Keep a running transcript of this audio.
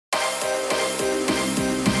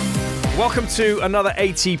Welcome to another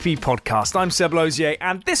ATP podcast. I'm Seb Lauzier,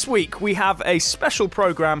 and this week we have a special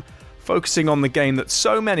programme focusing on the game that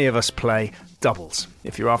so many of us play, doubles.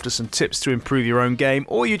 If you're after some tips to improve your own game,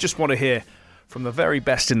 or you just want to hear from the very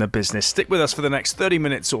best in the business, stick with us for the next 30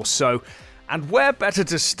 minutes or so. And where better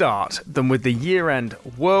to start than with the year-end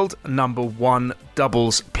world number one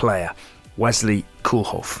doubles player, WESLEY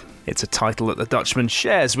KOOLHOF. It's a title that the Dutchman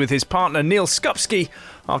shares with his partner Neil Skupski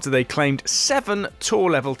after they claimed 7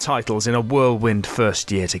 tour-level titles in a whirlwind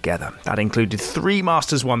first year together. That included 3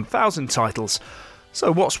 Masters 1000 titles.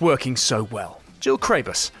 So what's working so well? Jill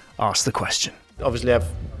Krabus asked the question. Obviously I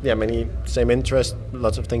have many same interests,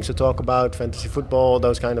 lots of things to talk about, fantasy football,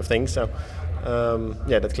 those kind of things. So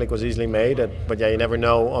that click was easily made. But you never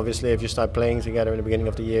know, obviously, if you start playing together in the beginning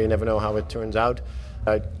of the year, you never know how it turns out.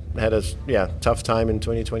 I had a tough time in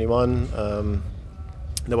 2021.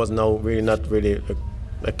 There was not really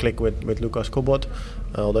a click with Lucas Kobot,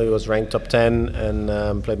 although he was ranked top 10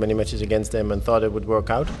 and played many matches against him and thought it would work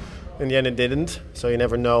out. In the end, it didn't. So you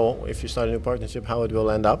never know if you start a new partnership how it will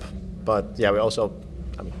end up. But we also,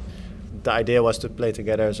 the idea was to play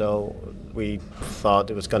together, so we thought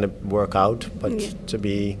it was going to work out. But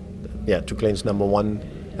to clinch number one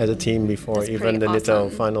as a team before even the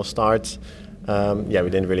Nitto final starts. We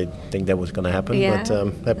didn't really think that was going to happen, but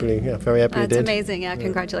very happy it did. That's amazing,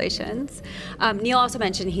 congratulations. Neil also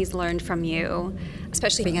mentioned he's learned from you,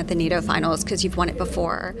 especially being at the Nitto finals, because you've won it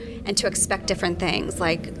before, and to expect different things,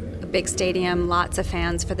 like a big stadium, lots of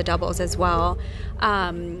fans for the doubles as well.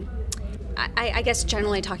 I guess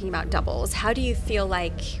generally talking about doubles, how do you feel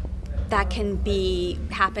like that can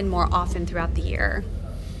happen more often throughout the year?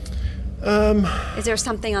 Is there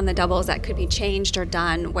something on the doubles that could be changed or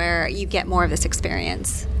done where you get more of this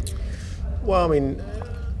experience? Well,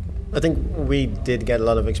 I think we did get a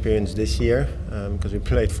lot of experience this year because we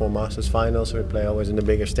played 4 Masters finals, so we play always in the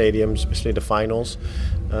bigger stadiums, especially the finals.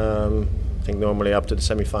 I think normally up to the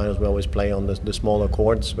semi-finals we always play on the smaller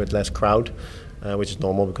courts with less crowd, which is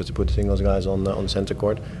normal because you put the singles guys on center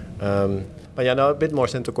court. A bit more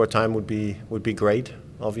center court time would be great,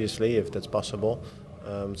 obviously, if that's possible.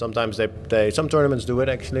 Sometimes some tournaments do it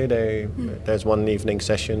actually. There's one evening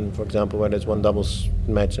session, for example, where there's one doubles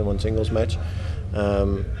match and one singles match.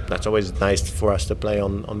 That's always nice for us to play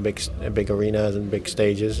on big arenas and big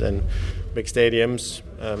stages and big stadiums,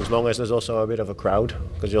 as long as there's also a bit of a crowd,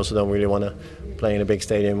 because you also don't really want to play in a big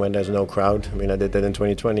stadium when there's no crowd. I did that in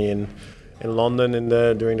 2020 in London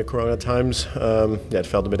during the Corona times. It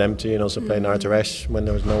felt a bit empty, and also playing Arteresh when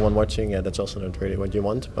there was no one watching. That's also not really what you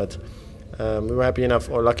want, but. We were happy enough,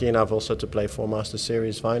 or lucky enough, also to play 4 Masters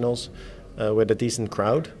Series finals with a decent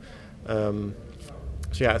crowd.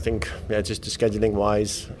 I think just the scheduling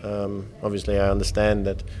wise, obviously I understand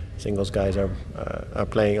that singles guys are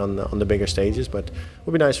playing on the bigger stages, but it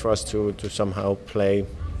would be nice for us to somehow play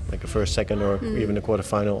like a first, second, or even a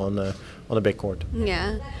quarterfinal on a big court.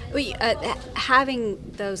 Yeah, having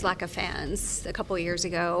those lack of fans a couple of years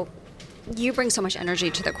ago, you bring so much energy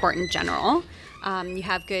to the court in general. You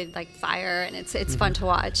have good fire, and it's fun to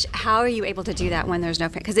watch. How are you able to do that when there's no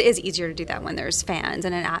fans? Because it is easier to do that when there's fans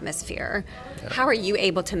and an atmosphere. Yeah. How are you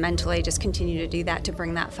able to mentally just continue to do that, to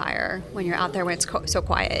bring that fire when you're out there when it's so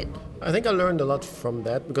quiet? I think I learned a lot from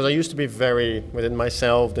that, because I used to be very within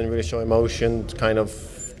myself, didn't really show emotion,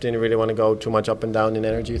 didn't really want to go too much up and down in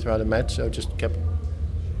energy throughout the match. So I just kept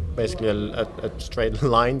basically a straight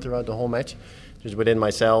line throughout the whole match. Just within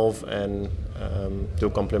myself and do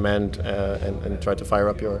compliment and try to fire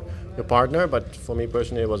up your partner. But for me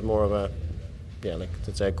personally, it was more of a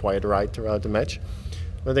quiet ride throughout the match.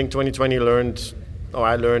 I think 2020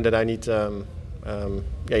 I learned that I need to,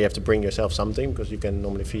 you have to bring yourself something, because you can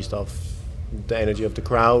normally feast off the energy of the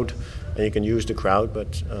crowd and you can use the crowd.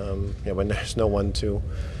 But when there's no one to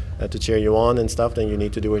cheer you on and stuff, then you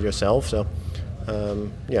need to do it yourself. So I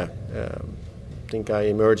think I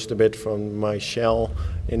emerged a bit from my shell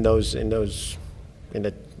in that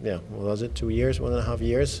 2 years, 1.5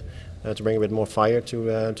 years, to bring a bit more fire to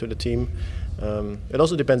the team. It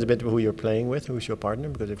also depends a bit who you're playing with, who's your partner,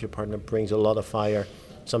 because if your partner brings a lot of fire,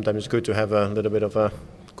 sometimes it's good to have a little bit of a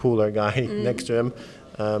cooler guy next to him.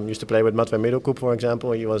 Used to play with Matvei Middelkoop, for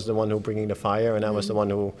example. He was the one who bringing the fire, and I was the one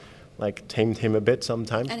who tamed him a bit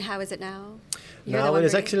sometimes. And how is it now? Now it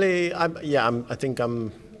is actually, I think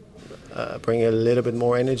I'm bringing a little bit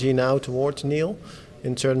more energy now towards Neil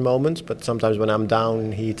in certain moments, but sometimes when I'm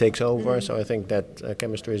down, he takes over. So I think that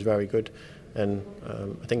chemistry is very good, and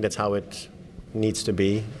I think that's how it needs to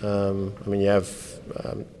be. You have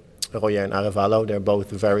Royer and AREVALO; they're both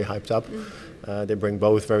very hyped up. They bring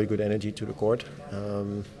both very good energy to the court,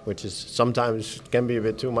 which is sometimes can be a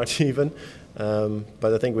bit too much even.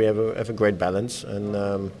 But I think we have a great balance, and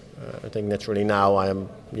I think naturally now I'm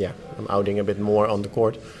outing a bit more on the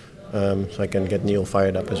court, so I can get Neil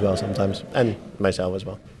fired up as well sometimes, and myself as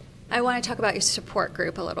well. I want to talk about your support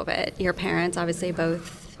group a little bit. Your parents, obviously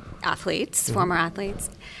both athletes, former athletes.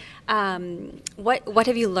 What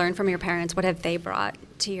have you learned from your parents? What have they brought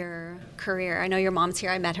to your career? I know your mom's here.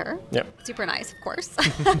 I met her. Yeah. Super nice, of course.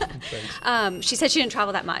 She said she didn't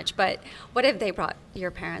travel that much, but what have they brought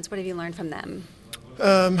your parents? What have you learned from them?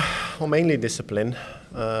 Well, mainly discipline,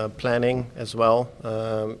 planning as well.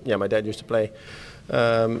 My dad used to play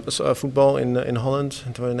football in Holland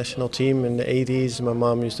for the national team in the 80s. My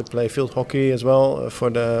mom used to play field hockey as well for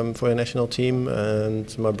the national team,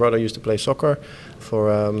 and my brother used to play soccer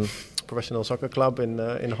for a professional soccer club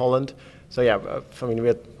in Holland. So I mean,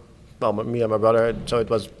 me and my brother. So it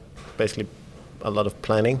was basically a lot of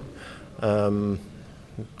planning.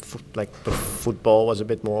 Like the football was a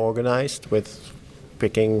bit more organized with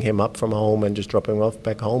picking him up from home and just dropping him off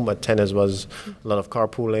back home. But tennis was a lot of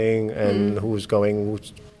carpooling and who's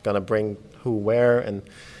gonna bring who where, and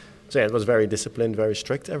so it was very disciplined, very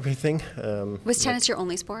strict, everything. Was tennis your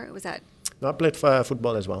only sport? Was that? No, I played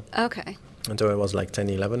football as well. Okay. Until I was like 10,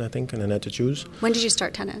 11, I think, and then I had to choose. When did you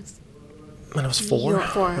start tennis? When I was 4,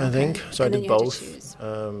 I think. So and I did both.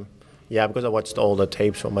 Because I watched all the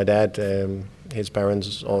tapes from my dad. His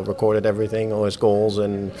parents all recorded everything, all his goals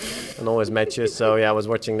and all his matches. So I was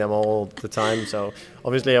watching them all the time. So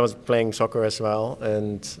obviously I was playing soccer as well.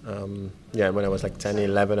 And when I was like 10,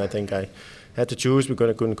 11, I think I had to choose because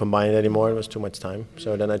I couldn't combine it anymore. It was too much time.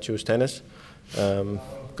 So then I chose tennis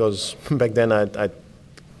because back then I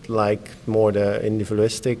like more the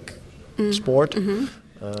individualistic sport.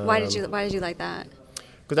 Mm-hmm. Why did you like that?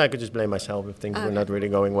 Because I could just blame myself if things were not really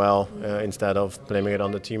going well, instead of blaming it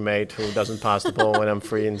on the teammate who doesn't pass the ball when I'm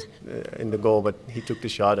free in the goal, but he took the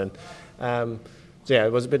shot. And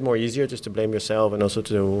it was a bit more easier just to blame yourself and also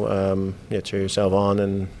to cheer yourself on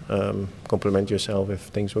and compliment yourself if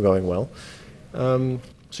things were going well.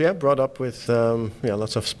 Brought up with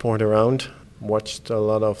lots of sport around. Watched a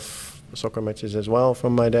lot of soccer matches as well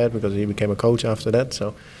from my dad because he became a coach after that.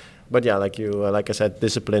 So. But like I said,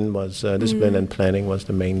 discipline and planning was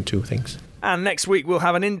the main two things. And next week we'll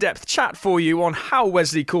have an in-depth chat for you on how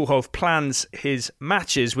Wesley KOOLHOF plans his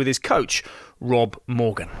matches with his coach, Rob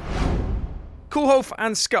Morgan. KOOLHOF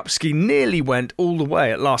and Skupski nearly went all the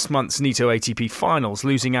way at last month's NITO ATP finals,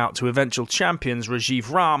 losing out to eventual champions Rajiv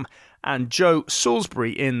Ram and Joe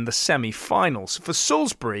Salisbury in the semi-finals. For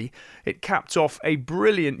Salisbury, it capped off a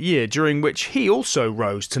brilliant year during which he also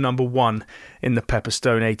rose to number 1 in the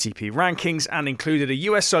Pepperstone ATP rankings and included a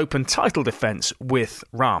US Open title defence with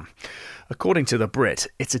Ram. According to the Brit,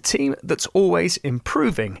 it's a team that's always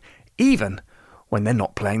improving, even when they're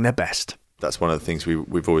not playing their best. That's one of the things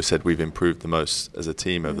we've always said we've improved the most as a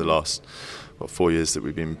team over the last 4 years that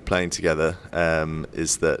we've been playing together,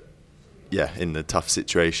 is that in the tough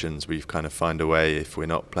situations we've kind of find a way, if we're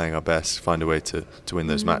not playing our best, find a way to win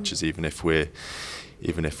those matches, even if we're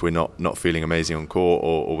not feeling amazing on court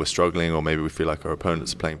or we're struggling, or maybe we feel like our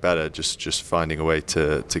opponents are playing better, just finding a way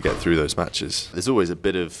to get through those matches. There's always a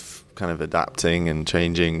bit of kind of adapting and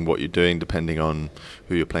changing what you're doing depending on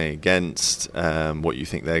who you're playing against, what you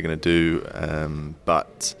think they're going to do,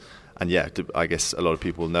 I guess a lot of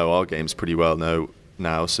people know our games pretty well now,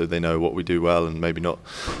 so they know what we do well and maybe not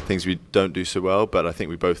things we don't do so well. But I think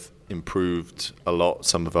we both improved a lot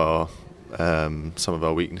some of our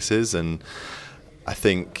weaknesses, and I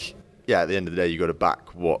think at the end of the day you got to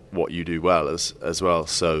back what you do well as well.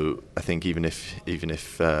 So I think even if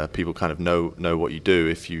people kind of know what you do,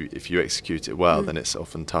 if you execute it well, then it's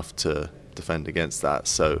often tough to defend against that.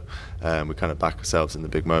 So we kind of back ourselves in the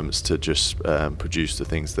big moments to just produce the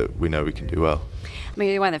things that we know we can do well. I mean,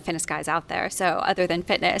 you're one of the fittest guys out there. So other than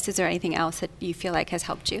fitness, is there anything else that you feel like has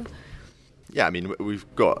helped you? Yeah, I mean, we've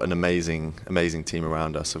got an amazing team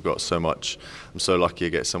around us. I'm so lucky I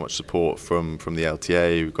get so much support from the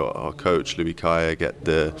LTA. We've got our coach, Louis Kaye, get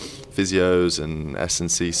the physios and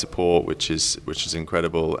S&C support, which is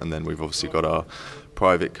incredible. And then we've obviously got our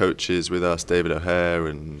private coaches with us, David O'Hare,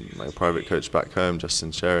 and my private coach back home,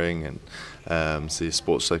 Justin Shering, and see a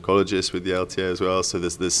sports psychologist with the LTA as well. So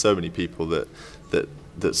there's so many people that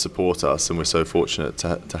support us, and we're so fortunate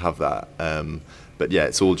to have that. But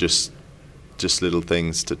it's all just little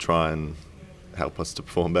things to try and help us to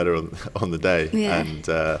perform better on the day. And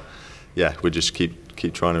we just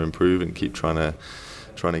keep trying to improve and keep trying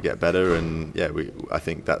to get better. And I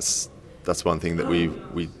think that's one thing that we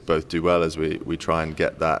both do well, is we try and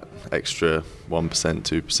get that extra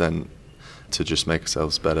 1%, to just make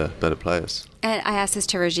ourselves better players. And I asked this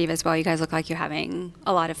to Rajiv as well. You guys look like you're having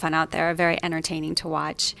a lot of fun out there, very entertaining to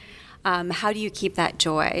watch. How do you keep that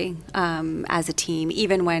joy as a team,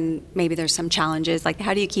 even when maybe there's some challenges? Like,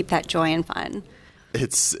 how do you keep that joy and fun?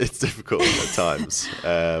 It's difficult at times.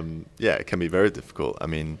 It can be very difficult. I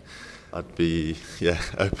mean, I'd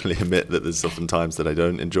openly admit that there's often times that I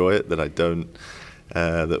don't enjoy it,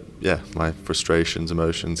 my frustrations,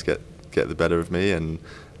 emotions get the better of me, and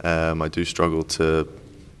I do struggle to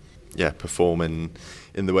perform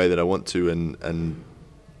in the way that I want to, and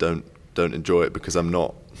don't enjoy it because I'm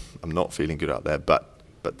not feeling good out there, but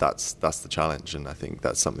that's the challenge, and I think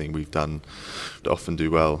that's something we've often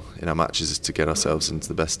do well in our matches, is to get ourselves into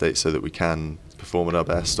the best state so that we can perform at our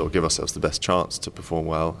best, or give ourselves the best chance to perform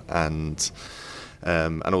well, and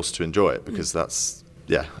also to enjoy it, because that's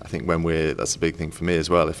I think that's a big thing for me as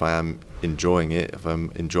well. If I am enjoying it, if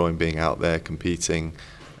I'm enjoying being out there competing,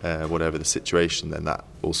 whatever the situation, then that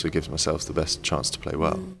also gives myself the best chance to play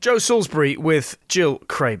well. Joe Salisbury with Jill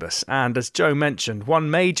Krabus, and as Joe mentioned,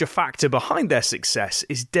 one major factor behind their success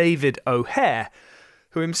is David O'Hare,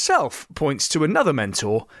 who himself points to another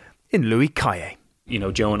mentor in Louis Cayer. You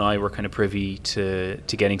know, Joe and I were kind of privy to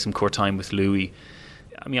getting some court time with Louis.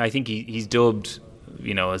 I mean, I think he's dubbed,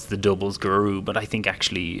 as the doubles guru, but I think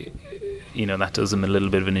actually, that does him a little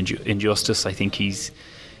bit of an injustice. I think he's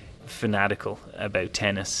fanatical about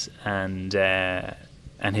tennis, and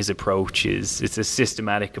his approach it's a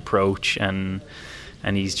systematic approach, and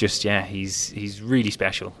he's just he's really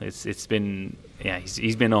special. It's been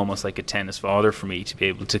he's been almost like a tennis father for me, to be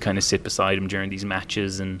able to kind of sit beside him during these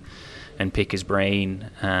matches and pick his brain,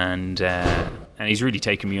 and he's really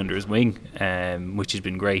taken me under his wing, which has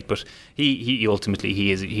been great. But he ultimately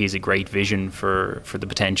he has a great vision for the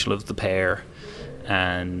potential of the pair,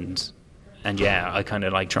 and I kind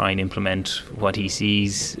of like try and implement what he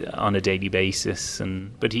sees on a daily basis.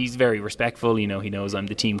 But he's very respectful. He knows I'm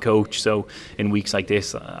the team coach, so in weeks like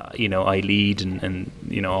this, I lead,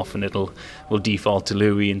 and often we'll default to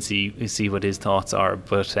Louis and see what his thoughts are.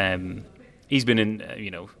 But he's been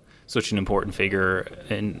in such an important figure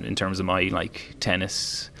in terms of my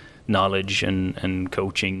tennis knowledge and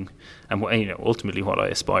coaching, and ultimately what I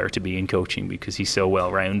aspire to be in coaching, because he's so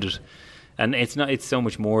well rounded. And it's so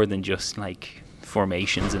much more than just like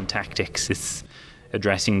formations and tactics. It's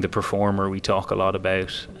addressing the performer we talk a lot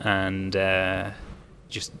about, and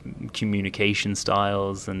just communication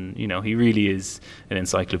styles, and he really is an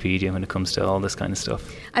encyclopedia when it comes to all this kind of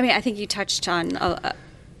stuff. I mean, I think you touched on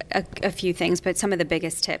a few things, but some of the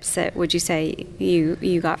biggest tips that would you say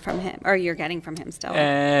you got from him, or you're getting from him still?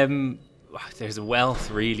 There's a wealth,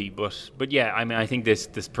 really, but yeah, I mean, I think this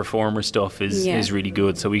performer stuff is really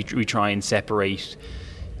good. So we try and separate,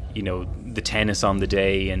 the tennis on the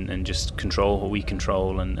day, and just control what we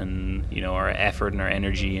control, and our effort and our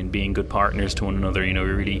energy, and being good partners to one another. We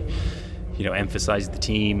really, emphasize the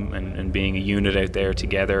team and being a unit out there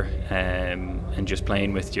together, and just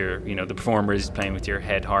playing with your, the performer is playing with your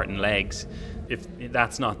head, heart, and legs. If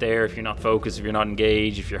that's not there, if you're not focused, if you're not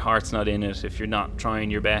engaged, if your heart's not in it, if you're not trying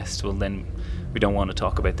your best, well, then we don't want to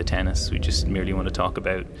talk about the tennis. We just merely want to talk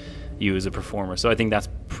about you as a performer. So I think that's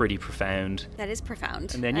pretty profound. That is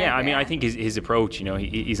profound. And then, I think his approach,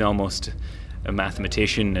 he's almost a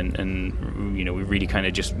mathematician, and we really kind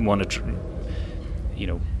of just want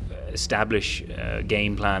to, establish a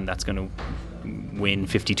game plan that's going to win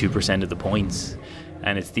 52% of the points.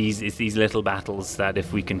 And it's these little battles that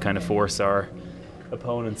if we can kind of force our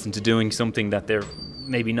opponents into doing something that they're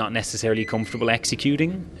maybe not necessarily comfortable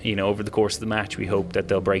executing, over the course of the match, we hope that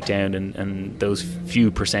they'll break down, and those few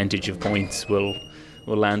percentage of points will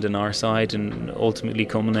land on our side and ultimately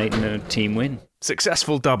culminate in a team win.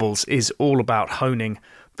 Successful doubles is all about honing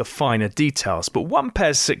the finer details, but one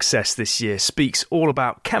pair's success this year speaks all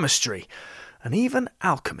about chemistry and even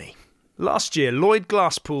alchemy. Last year, LLOYD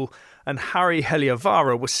GLASSPOOL and HARRI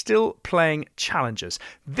HELIOVAARA were still playing challengers.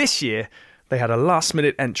 This year, they had a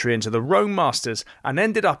last-minute entry into the Rome Masters and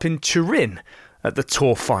ended up in Turin at the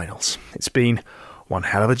Tour Finals. It's been one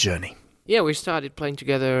hell of a journey. Yeah, we started playing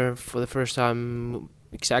together for the first time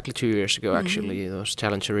exactly 2 years ago, actually. It was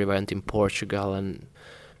Challenger event in Portugal, and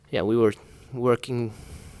we were working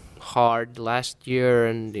hard last year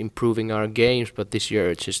and improving our games, but this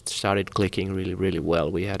year it just started clicking really, really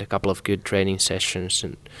well. We had a couple of good training sessions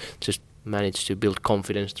and just managed to build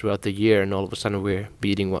confidence throughout the year, and all of a sudden we're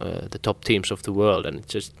beating the top teams of the world, and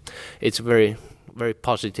it's a very, very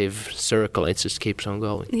positive circle. It just keeps on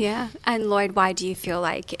going. Yeah. And Lloyd, why do you feel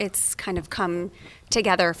like it's kind of come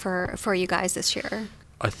together for you guys this year?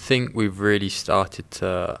 I think we've really started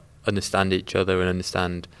to understand each other and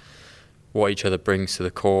understand what each other brings to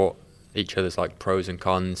the court, each other's like pros and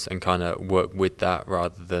cons and kind of work with that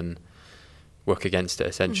rather than work against it,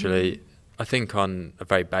 essentially. I think on a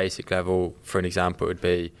very basic level, for an example, it would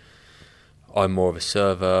be I'm more of a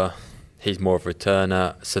server, he's more of a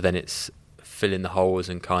returner, so then it's filling the holes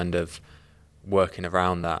and kind of working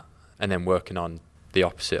around that and then working on the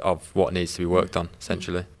opposite of what needs to be worked on,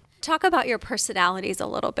 essentially. Talk about your personalities a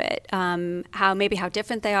little bit, how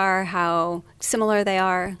different they are, how similar they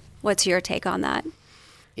are. What's your take on that?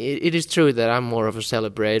 It is true that I'm more of a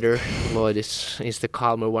celebrator. Lloyd is the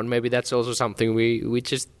calmer one. Maybe that's also something we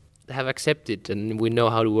just have accepted and we know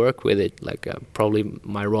how to work with it. Like probably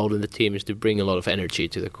my role in the team is to bring a lot of energy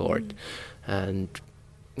to the court, and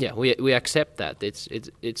yeah, we accept that.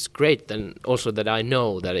 It's great, and also that I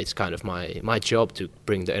know that it's kind of my job to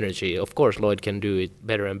bring the energy. Of course, Lloyd can do it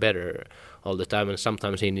better and better all the time, and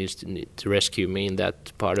sometimes he needs to rescue me in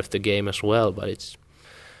that part of the game as well. But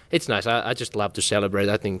it's nice. I just love to celebrate.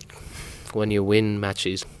 I think when you win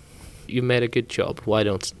matches, you made a good job. Why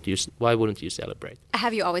wouldn't you celebrate?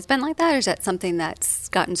 Have you always been like that, or is that something that's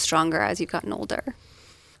gotten stronger as you've gotten older?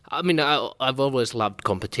 I mean, I've always loved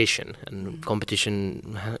competition, and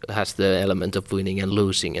competition has the element of winning and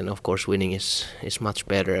losing, and of course winning is much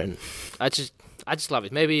better, and I just love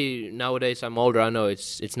it. Maybe nowadays I'm older, I know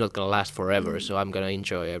it's not going to last forever, so I'm going to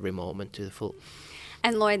enjoy every moment to the full.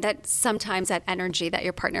 And Lloyd, that sometimes that energy that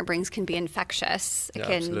your partner brings can be infectious. It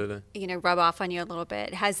can, absolutely. Rub off on you a little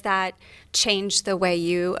bit. Has that changed the way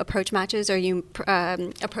you approach matches, or you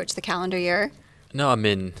approach the calendar year? No, I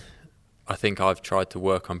mean, I think I've tried to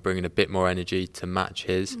work on bringing a bit more energy to match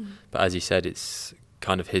his, but as he said, it's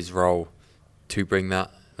kind of his role to bring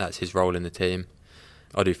that. That's his role in the team.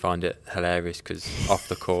 I do find it hilarious because off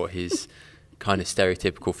the court he's kind of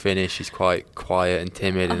stereotypical Finnish. He's quite quiet and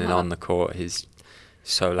timid, and then on the court he's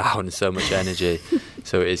so loud and so much energy.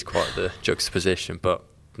 So it is quite the juxtaposition, but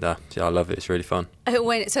yeah, I love it. It's really fun.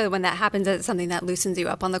 So when that happens, is it something that loosens you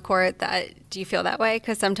up on the court? Do you feel that way?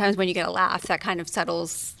 Because sometimes when you get a laugh, that kind of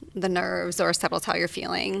settles the nerves or settles how you're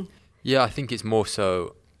feeling. Yeah, I think it's more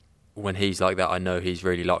so when he's like that, I know he's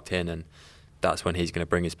really locked in, and that's when he's going to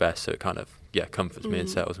bring his best. So it kind of, comforts me and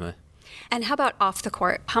settles me. And how about off the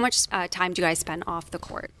court? How much time do you guys spend off the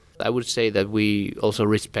court? I would say that we also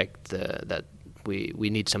respect that we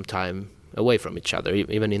need some time away from each other.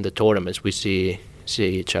 Even in the tournaments, we see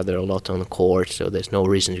each other a lot on the court, so there's no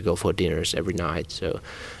reason to go for dinners every night. So,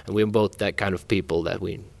 and we're both that kind of people that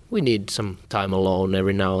we need some time alone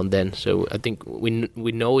every now and then. So I think we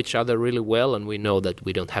know each other really well, and we know that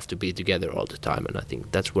we don't have to be together all the time. And I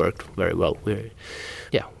think that's worked very well.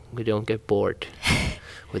 We don't get bored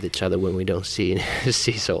with each other when we don't see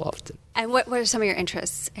so often. And what are some of your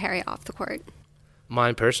interests, Harry, off the court?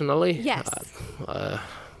 Mine personally? Yes.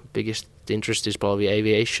 Biggest interest is probably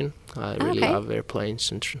aviation. I really love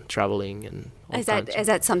airplanes and traveling and all Is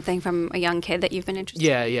that something from a young kid that you've been interested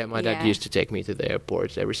in? Yeah. My dad used to take me to the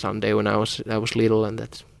airport every Sunday when I was little, and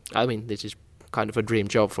this is kind of a dream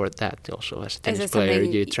job for that. Also, as a tennis player,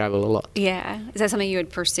 you travel a lot. Yeah. Is that something you would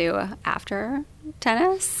pursue after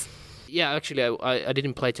tennis? Yeah, actually, I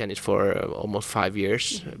didn't play tennis for almost 5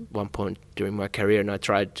 years. At one point during my career, and I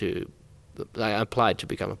applied to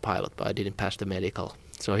become a pilot, but I didn't pass the medical.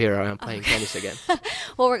 So here I am playing tennis again.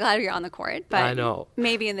 Well, we're glad you're on the court, but I know.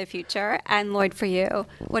 Maybe in the future. And Lloyd, for you,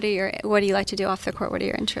 what do you like to do off the court? What are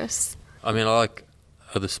your interests? I mean, I like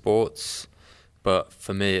other sports, but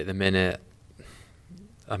for me at the minute,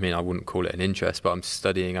 I mean, I wouldn't call it an interest, but I'm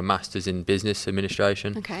studying a master's in business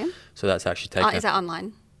administration. Okay. So that's actually taken. Is that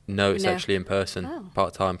online? No, it's actually in person,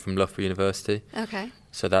 part-time from Loughborough University. Okay.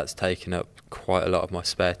 So that's taken up quite a lot of my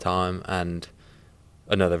spare time, and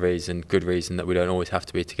another good reason that we don't always have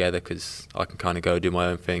to be together, because I can kind of go do my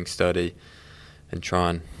own thing, study, and try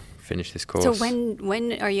and finish this course. So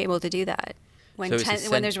when are you able to do that? When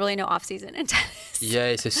there's really no off-season in tennis? Yeah,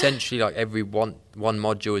 it's essentially like every one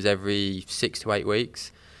module is every 6 to 8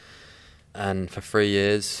 weeks, and for 3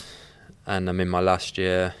 years, and I'm in my last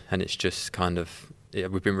year, and it's just kind of... Yeah,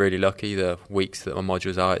 we've been really lucky. The weeks that my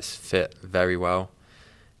modules are, it's fit very well.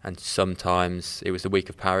 And sometimes it was the week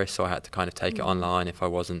of Paris, so I had to kind of take it online. If I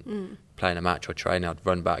wasn't playing a match or training, I'd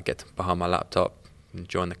run back, get behind my laptop, and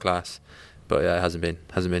join the class. But yeah, it hasn't been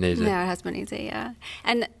easy. No, it hasn't been easy. Yeah.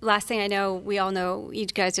 And last thing I know, we all know you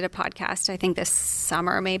guys did a podcast, I think this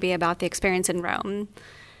summer maybe, about the experience in Rome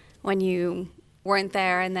when you weren't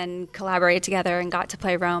there and then collaborated together and got to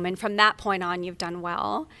play Rome. And from that point on, you've done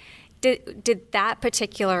well. Did that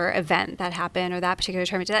particular event that happened, or that particular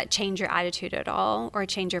tournament, did that change your attitude at all, or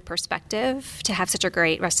change your perspective to have such a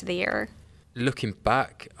great rest of the year? Looking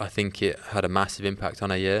back, I think it had a massive impact on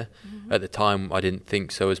our year. At the time, I didn't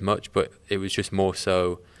think so as much, but it was just more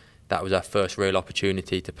so that was our first real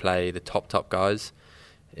opportunity to play the top guys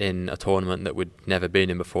in a tournament that we'd never been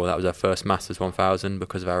in before. That was our first Masters 1000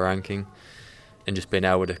 because of our ranking, and just being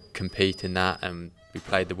able to compete in that. And we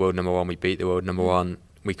played the world number one, we beat the world number one.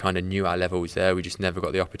 We kind of knew our level was there, we just never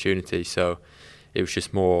got the opportunity. So it was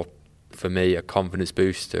just more, for me, a confidence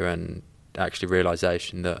booster and actually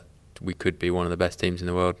realisation that we could be one of the best teams in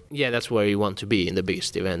the world. Yeah, that's where you want to be, in the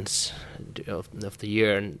biggest events of the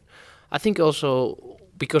year. And I think also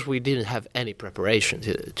because we didn't have any preparation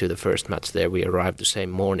to the first match there, we arrived the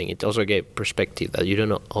same morning. It also gave perspective that you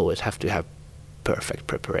don't always have to have perfect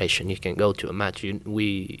preparation. You can go to a match.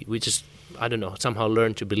 We just, I don't know, somehow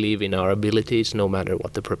learn to believe in our abilities no matter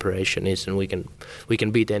what the preparation is, and we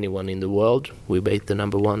can beat anyone in the world. We beat the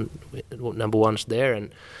number ones there,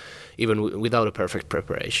 and even without a perfect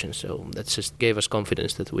preparation. So that just gave us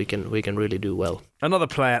confidence that we can really do well. Another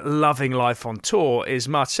player loving life on tour is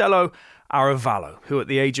MARCELO, AREVALO, who at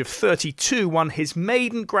the age of 32 won his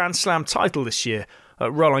maiden Grand Slam title this year at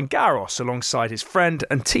Roland Garros alongside his friend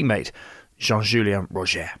and teammate Jean-Julien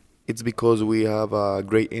Roger. It's because we have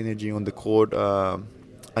great energy on the court.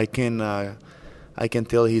 I can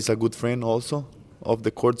tell he's a good friend also off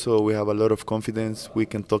the court, so we have a lot of confidence. We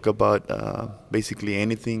can talk about basically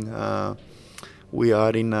anything. We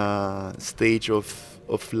are in a stage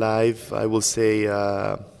of life, I will say,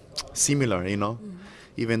 similar, you know.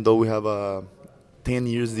 Even though we have 10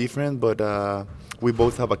 years different, but we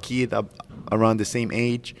both have a kid around the same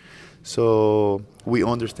age, so we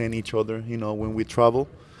understand each other, you know, when we travel.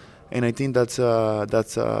 And I think that's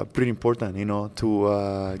pretty important, you know,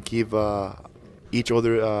 to give each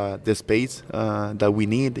other the space that we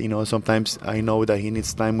need. You know, sometimes I know that he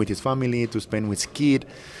needs time with his family to spend with his kid.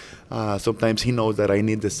 Sometimes he knows that I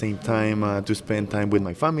need the same time to spend time with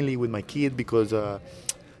my family, with my kid, because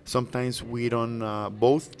sometimes we don't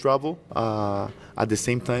both travel at the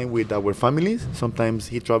same time with our families. Sometimes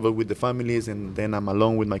he travels with the families and then I'm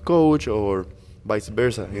alone with my coach, or vice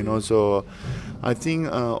versa, you know. So I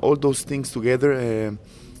think all those things together,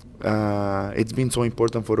 it's been so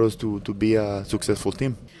important for us to be a successful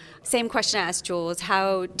team. Same question I asked Jules.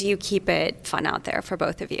 How do you keep it fun out there for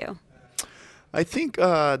both of you? I think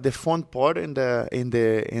the fun part and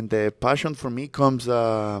the passion for me comes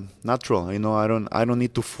natural. You know, I don't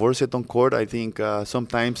need to force it on court. I think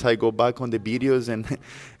sometimes I go back on the videos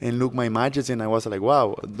and look my matches, and I was like,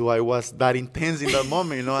 wow, I was that intense in that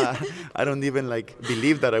moment. You know, I don't even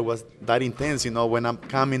believe that I was that intense. You know, when I'm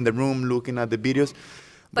come in the room looking at the videos.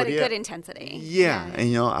 But a good intensity. Yeah, and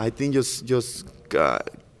you know, I think just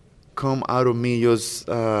come out of me just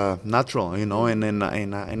natural, you know, and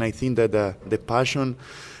I think that the passion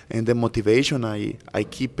and the motivation, I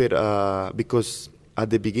keep it because at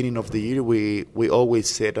the beginning of the year we always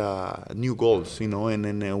set new goals, you know, and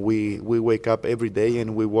then we wake up every day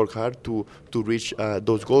and we work hard to reach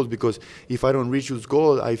those goals, because if I don't reach those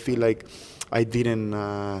goals, I feel like I didn't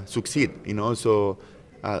succeed, you know. So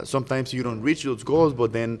sometimes you don't reach those goals,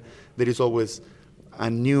 but then there is always a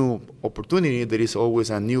new opportunity. There is always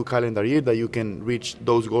a new calendar year that you can reach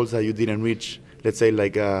those goals that you didn't reach, let's say,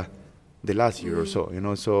 the last year or so, you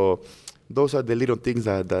know. So those are the little things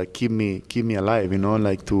that keep me alive, you know,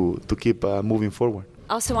 to keep moving forward.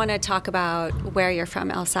 I also want to talk about where you're from,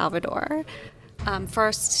 El Salvador.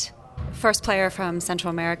 First player from Central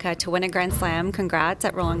America to win a Grand Slam. Congrats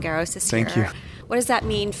at Roland Garros this year. Thank you. What does that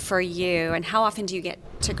mean for you, and how often do you get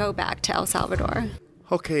to go back to El Salvador?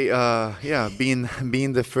 Okay,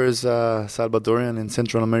 being the first Salvadorian and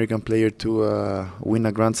Central American player to win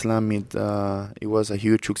a Grand Slam, it was a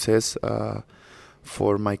huge success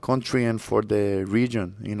for my country and for the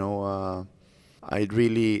region. You know, I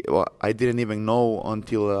didn't even know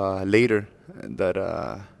until later that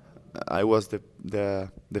I was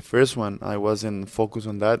the first one. I wasn't focused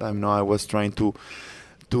on that. I know I was trying to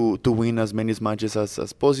win as many matches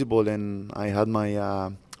as possible, and I had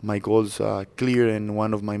my goals clear, and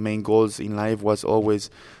one of my main goals in life was always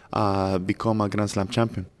become a Grand Slam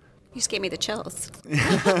champion. You just gave me the chills.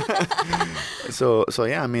 So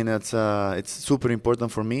yeah, I mean, it's super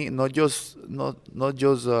important for me, not just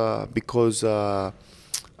because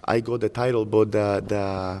I got the title, but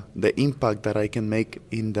the impact that I can make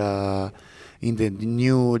in the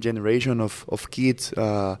new generation of kids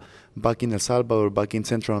back in El Salvador, back in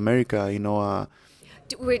Central America, you know.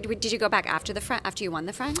 Did you go back after you won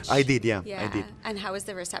the French? I did, yeah. I did. And how was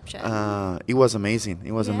the reception? It was amazing.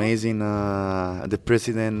 It was amazing. The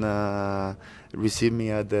president received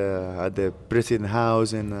me at the president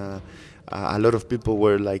house, and a lot of people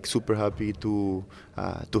were super happy to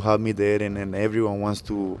have me there, and everyone wants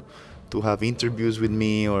to have interviews with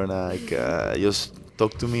me, or just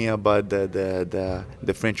talked to me about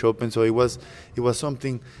the French Open. So it was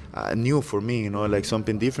something new for me, like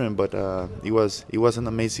something different. But it was an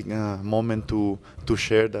amazing moment to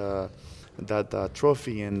share that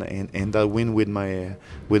trophy and that win with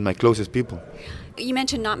my closest people. You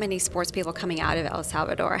mentioned not many sports people coming out of El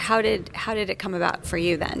Salvador. How did it come about for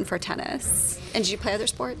you then for tennis? And did you play other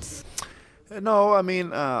sports? No, I mean,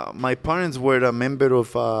 my parents were a member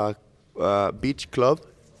of a beach club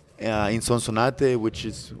in Sonsonate, which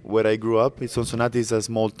is where I grew up. Sonsonate is a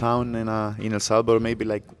small town in El Salvador, maybe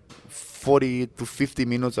like 40 to 50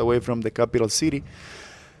 minutes away from the capital city.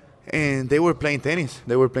 And they were playing tennis.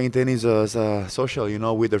 They were playing tennis as a social,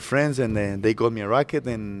 with their friends, and then they got me a racket,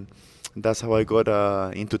 and that's how I got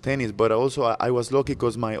into tennis. But also I was lucky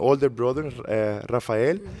because my older brother,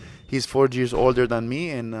 Rafael, he's 4 years older than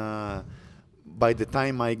me, and by the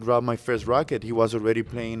time I grabbed my first racket, he was already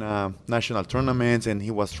playing national tournaments, and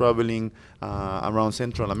he was traveling around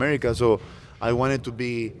Central America. So I wanted to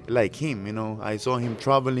be like him, I saw him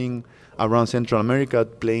traveling around Central America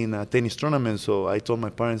playing tennis tournaments. So I told my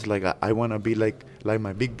parents, I want to be like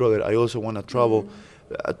my big brother. I also want to travel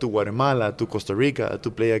to Guatemala, to Costa Rica, to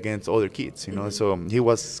play against other kids, So he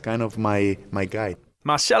was kind of my guide.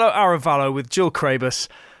 Marcelo AREVALO with Jill Krabus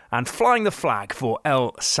and flying the flag for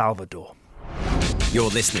El Salvador. You're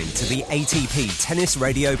listening to the ATP Tennis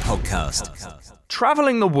Radio Podcast.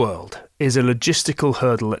 Travelling the world is a logistical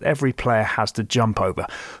hurdle that every player has to jump over.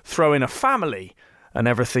 Throw in a family and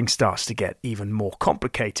everything starts to get even more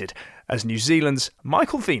complicated, as New Zealand's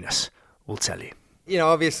Michael Venus will tell you.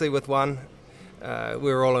 Obviously with one,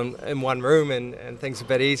 we were all in one room and things are a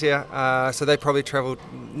bit easier. So they probably travelled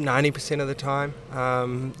 90% of the time,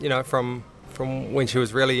 from when she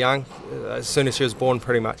was really young, as soon as she was born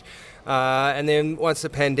pretty much. And then once the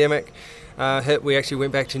pandemic hit, we actually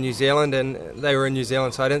went back to New Zealand, and they were in New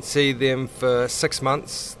Zealand, so I didn't see them for 6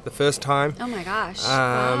 months the first time. Oh my gosh,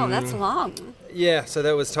 wow, that's long. Yeah, so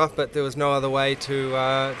that was tough, but there was no other way to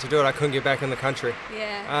do it. I couldn't get back in the country.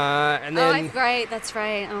 Yeah. And then, that's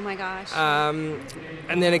right. Oh my gosh.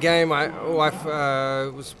 And then again, my wife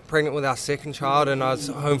was pregnant with our second child, and I was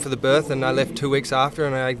home for the birth, and I left 2 weeks after,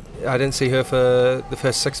 and I didn't see her for the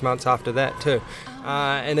first 6 months after that too.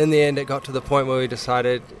 And in the end, it got to the point where we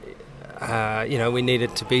decided, we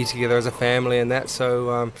needed to be together as a family and that.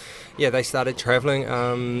 So, they started travelling,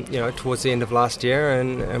 towards the end of last year,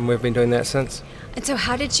 and we've been doing that since. And so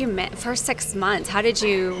how did you, for 6 months, how did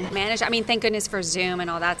you manage? I mean, thank goodness for Zoom and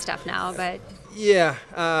all that stuff now, but... Yeah,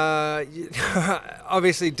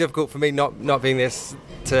 obviously difficult for me not being there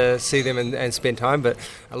to see them and spend time, but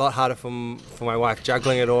a lot harder for my wife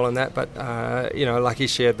juggling it all and that. But lucky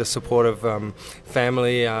she had the support of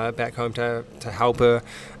family back home to help her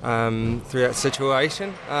through that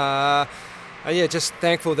situation. Just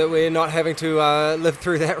thankful that we're not having to live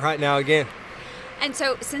through that right now again. And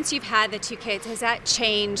so since you've had the 2 kids, has that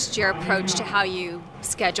changed your approach to how you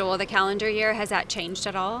schedule the calendar year? Has that changed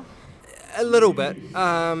at all? A little bit.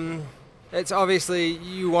 It's obviously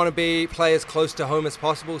you want to play as close to home as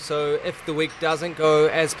possible, so if the week doesn't go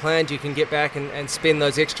as planned, you can get back and spend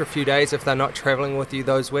those extra few days if they're not travelling with you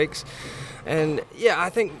those weeks. And I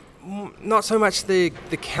think not so much the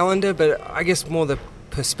calendar, but I guess more the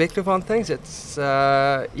perspective on things. It's,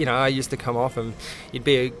 I used to come off and you'd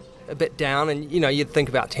be a bit down, and you'd think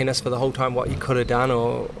about tennis for the whole time, what you could have done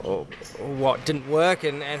or what didn't work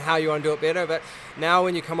and how you want to do it better. But now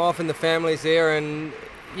when you come off and the family's there, and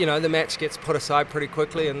the match gets put aside pretty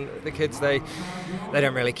quickly, and the kids they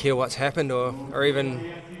don't really care what's happened or even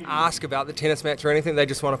ask about the tennis match or anything. They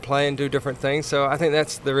just want to play and do different things. So I think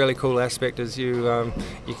that's the really cool aspect, is you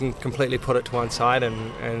can completely put it to one side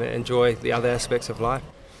and enjoy the other aspects of life.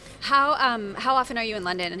 How often are you in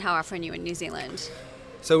London, and how often are you in New Zealand?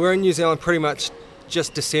 So we're in New Zealand pretty much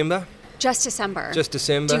just December. Just December? Just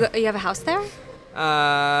December. Do you have a house there?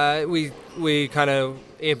 We kind of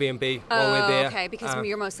Airbnb while we're there. Okay, because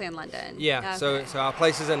you're mostly in London. Yeah, okay. So our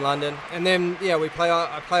place is in London. And then,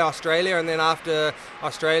 I play Australia, and then after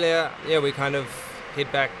Australia, we kind of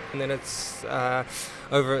head back, and then it's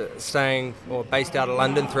staying or based out of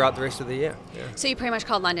London throughout the rest of the year. Yeah. So you pretty much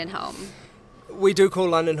call London home? We do call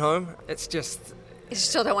London home. It's just... You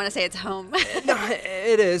still don't want to say it's home. No,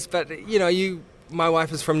 it is, but my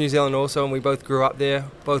wife is from New Zealand also, and we both grew up there.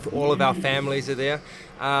 All of our families are there.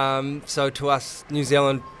 So to us, New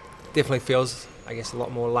Zealand definitely feels, I guess, a lot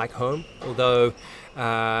more like home. Although,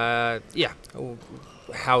 how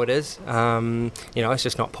it is, it's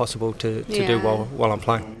just not possible to do while I'm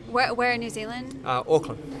playing. Where in New Zealand?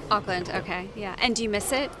 Auckland. Auckland, okay, yeah. And do you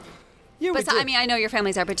miss it? Yeah, we do. I mean, I know your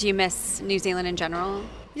family's there, but do you miss New Zealand in general?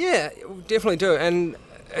 Yeah, definitely do. And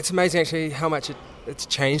it's amazing actually how much it it's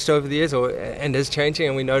changed over the years, and is changing,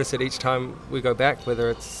 and we notice it each time we go back, whether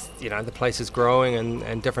it's, the place is growing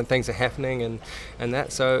and different things are happening and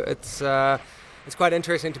that. So it's quite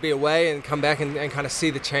interesting to be away and come back and kind of see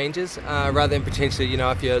the changes, rather than potentially,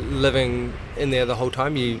 if you're living in there the whole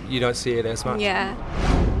time, you don't see it as much. Yeah.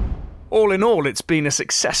 All in all, it's been a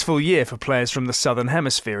successful year for players from the Southern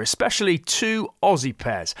Hemisphere, especially two Aussie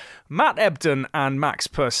pairs. Matt Ebden and Max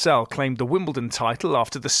Purcell claimed the Wimbledon title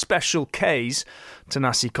after the Special Ks.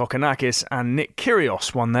 Thanasi Kokkinakis and Nick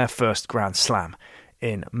Kyrgios won their first Grand Slam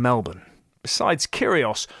in Melbourne. Besides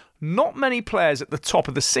Kyrgios, not many players at the top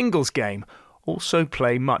of the singles game also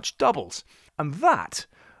play much doubles. And that,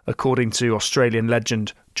 according to Australian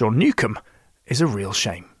legend John Newcombe, is a real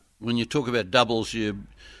shame. When you talk about doubles,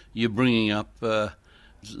 you're bringing up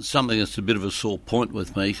something that's a bit of a sore point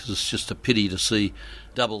with me, because it's just a pity to see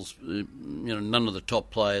doubles, none of the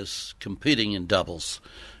top players competing in doubles.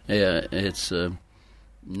 It's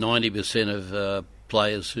 90% of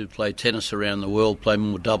players who play tennis around the world play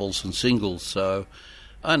more doubles than singles, so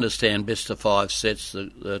I understand best of 5 sets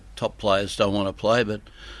the top players don't want to play, but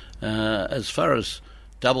as far as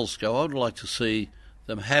doubles go, I would like to see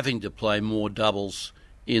them having to play more doubles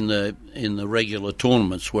in the regular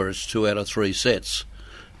tournaments where it's 2 out of 3 sets.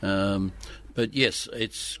 But yes,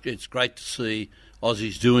 it's great to see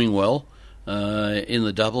Aussies doing well in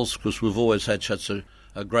the doubles, because we've always had such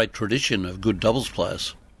a great tradition of good doubles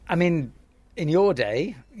players. I mean, in your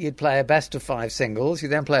day, you'd play a best of 5 singles, you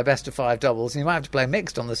then play a best of 5 doubles, and you might have to play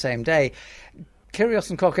mixed on the same day. Kyrgios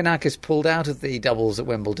and Kokkinakis pulled out of the doubles at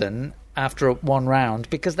Wimbledon after one round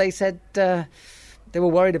because they said they were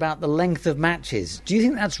worried about the length of matches. Do you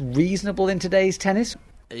think that's reasonable in today's tennis?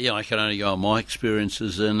 Yeah, I can only go on my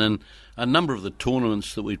experiences, and a number of the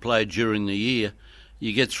tournaments that we played during the year,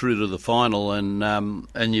 you get through to the final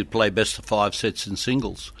and you play best of 5 sets in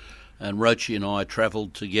singles. And Rochi and I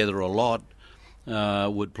travelled together a lot,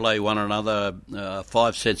 would play one another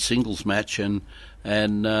 5-set singles match, and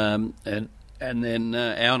then an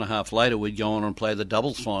hour and a half later we'd go on and play the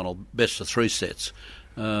doubles final, best of 3 sets.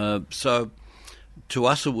 So to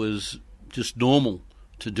us it was just normal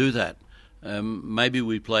to do that. Maybe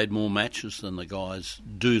we played more matches than the guys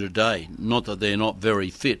do today. Not that they're not very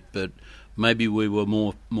fit, but maybe we were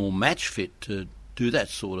more match fit to do that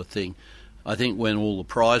sort of thing. I think when all the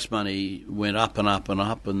prize money went up and up and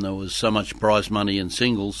up, and there was so much prize money in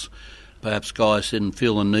singles, perhaps guys didn't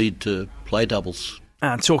feel a need to play doubles.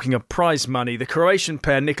 And talking of prize money, the Croatian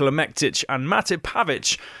pair NIKOLA MEKTIC and Mate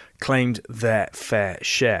Pavic claimed their fair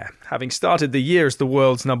share. Having started the year as the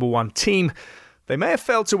world's number 1 team, they may have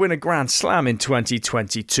failed to win a Grand Slam in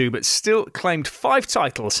 2022, but still claimed 5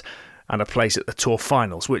 titles and a place at the Tour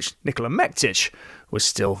Finals, which NIKOLA MEKTIC was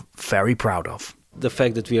still very proud of. The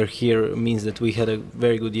fact that we are here means that we had a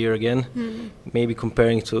very good year again. Maybe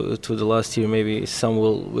comparing to the last year, maybe some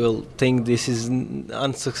will think this is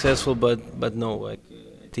unsuccessful, but no, I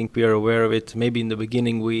think we are aware of it. Maybe in the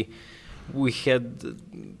beginning we were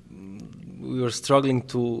struggling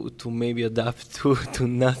to maybe adapt to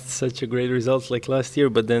not such a great results like last year,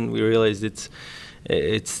 but then we realized it's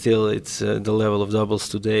the level of doubles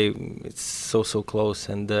today. It's so close,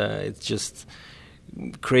 and it's just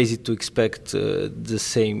crazy to expect the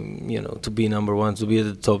same, to be number 1, to be at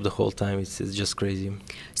the top the whole time. It's just crazy.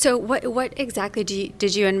 So what exactly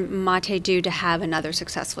did you and Mate do to have another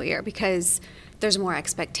successful year? Because there's more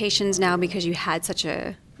expectations now because you had such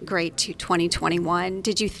a great 2021.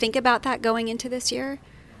 Did you think about that going into this year?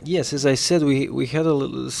 Yes, as I said, we had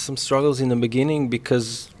some struggles in the beginning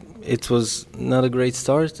because it was not a great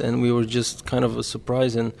start, and we were just kind of a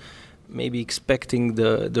surprise and maybe expecting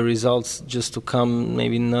the results just to come,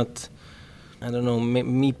 maybe not. I don't know,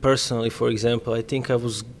 me personally, for example, I think I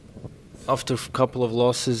was, after a couple of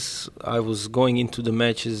losses, I was going into the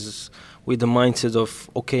matches with the mindset of,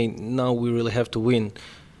 okay, now we really have to win,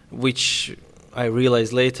 which I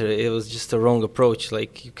realized later it was just a wrong approach.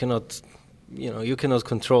 Like, you cannot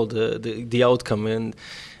control the outcome, and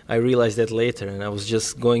I realized that later, and I was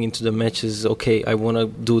just going into the matches, okay, I want to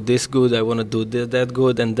do this good, I want to do that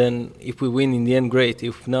good, and then if we win in the end, great.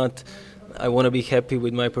 If not, I want to be happy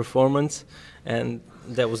with my performance, and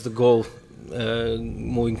that was the goal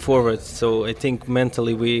moving forward. So I think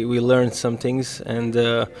mentally we learned some things, and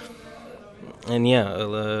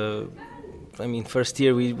first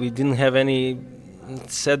year we didn't have any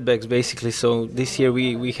setbacks basically, so this year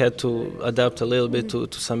we had to adapt a little bit to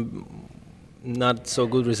some not so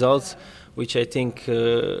good results, which I think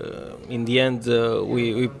in the end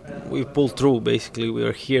we pulled through. Basically, we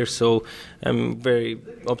are here, so I'm very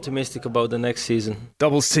optimistic about the next season.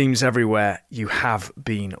 Doubles teams everywhere, you have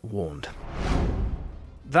been warned.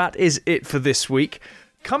 that is it for this week.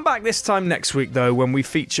 Come back this time next week, though, when we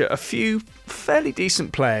feature a few fairly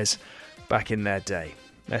decent players back in their day.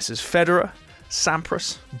 This is Federer,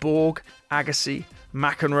 Sampras, Borg, Agassi,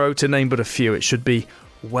 McEnroe, to name but a few. It should be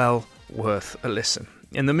well worth a listen.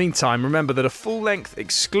 In the meantime, remember that a full-length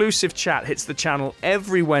exclusive chat hits the channel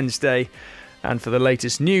every Wednesday. And for the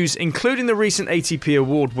latest news, including the recent ATP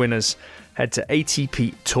award winners, head to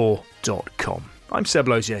atptour.com. I'm Seb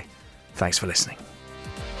Lauzier. Thanks for listening.